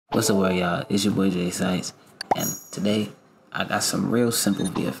What's the word, y'all? It's your boy Jsitez, and today I got some real simple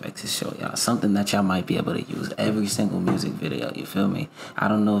VFX to show y'all. Something that y'all might be able to use every single music video. You feel me? I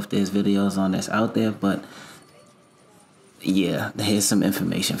don't know if there's videos on this out there, but yeah, here's some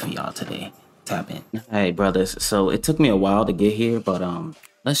information for y'all today. Tap in. Hey, brothers. So it took me a while to get here, but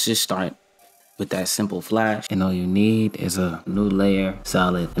let's just start with that simple flash. And all you need is a new layer,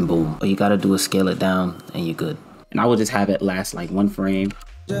 solid, and boom. All you gotta do is scale it down, and you're good. And I would just have it last like one frame.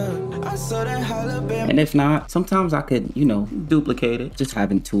 And if not, sometimes I could, you know, duplicate it. Just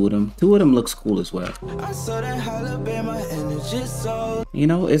having two of them. Two of them looks cool as well. You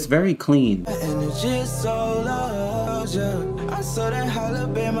know, it's very clean.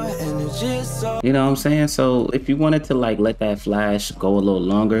 You know what I'm saying? So if you wanted to like let that flash go a little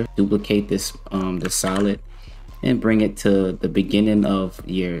longer, duplicate this the solid and bring it to the beginning of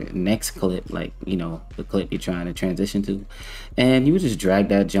your next clip, like, you know, the clip you're trying to transition to. And you would just drag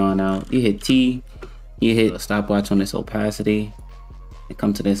that John out. You hit T, you hit a stopwatch on this opacity, and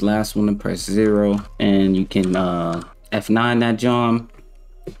come to this last one and press 0. And you can F9 that John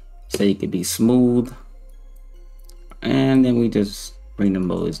so you can be smooth. And then we just bring the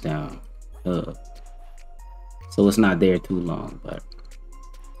modes down. So it's not there too long, but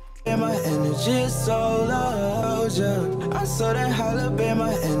my energy is so low, yeah. I saw that holla, babe,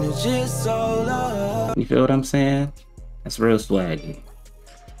 my energy is so low. You feel what I'm saying? That's real swaggy.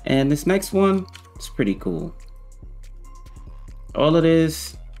 And this next one is pretty cool. All it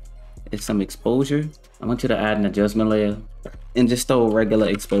is some exposure. I want you to add an adjustment layer and just throw a regular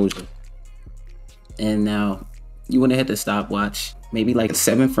exposure. And now you want to hit the stopwatch, maybe like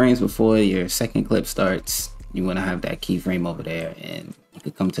 7 frames before your second clip starts. You want to have that keyframe over there, and you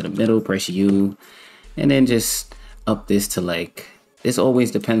could come to the middle, press U, and then just up this to like, this always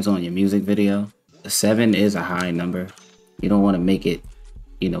depends on your music video. The 7 is a high number. You don't want to make it,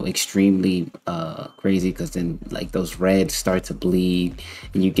 you know, extremely crazy, because then like those reds start to bleed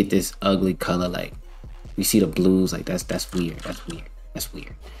and you get this ugly color. Like you see the blues, like that's weird. That's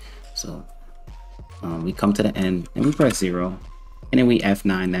weird. So we come to the end and we press 0, and then we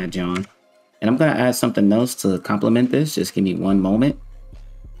F9 that John. And I'm gonna add something else to complement this. Just give me one moment.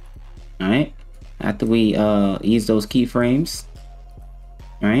 All right. After we ease those keyframes,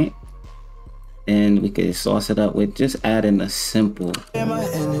 all right, and we could sauce it up with just adding a simple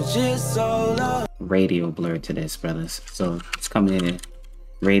radial blur to this, brothers. So let's come in,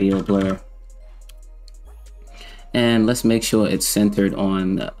 radial blur, and let's make sure it's centered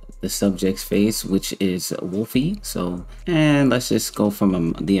on the subject's face, which is Wolfie. So, and let's just go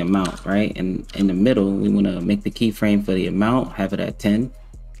from the amount, right? And in the middle, we want to make the keyframe for the amount, have it at 10.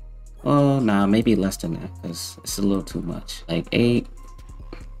 Oh, nah, maybe less than that, because it's a little too much. Like 8.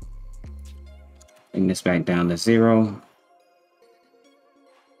 Bring this back down to 0.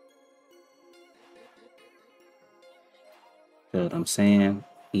 Feel what I'm saying?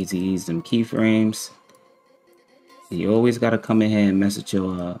 Ease them keyframes. You always got to come in here and mess with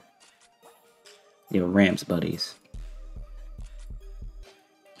your ramps, buddies.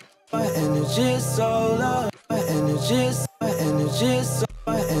 My energy is so low. My energy is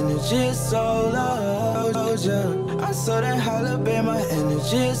so low. I saw that holla, babe, my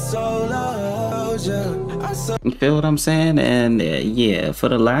energy is so low. You feel what I'm saying? And yeah, for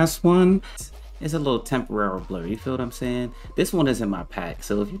the last one, it's a little temporary blur. You feel what I'm saying? This one is in my pack.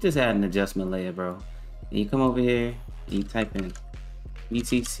 So if you just add an adjustment layer, bro, and you come over here and you type in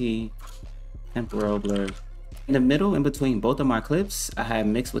BTC temporal blur. In the middle, in between both of my clips, I had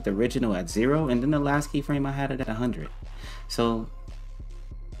mixed with the original at 0, and then the last keyframe I had it at 100. So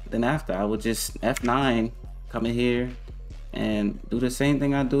then after, I would just F9, come in here and do the same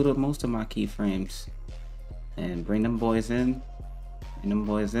thing I do to most of my keyframes, and bring them boys in,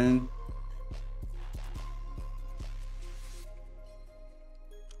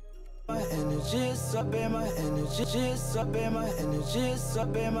 My energy is up, and my energy is up, and my energy is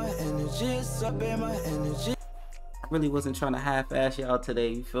up, and my energy is up, and my energy. I really wasn't trying to half-ass y'all today,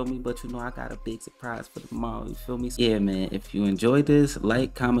 you feel me? But you know, I got a big surprise for tomorrow, you feel me? Yeah, man, if you enjoyed this,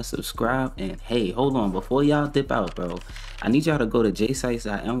 like, comment, subscribe, and hey, hold on, before y'all dip out, bro, I need y'all to go to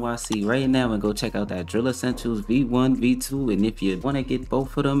jsites.nyc right now and go check out that Drill Essentials V1, V2, and if you want to get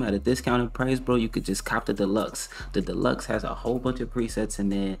both of them at a discounted price, bro, you could just cop the Deluxe. The Deluxe has a whole bunch of presets in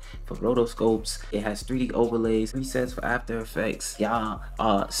there for rotoscopes. It has 3D overlays, presets for After Effects. Y'all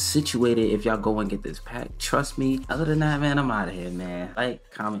are situated if y'all go and get this pack. Trust me. Other than that, man, I'm out of here, man. Like,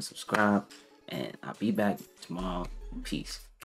 comment, subscribe, and I'll be back tomorrow. Peace.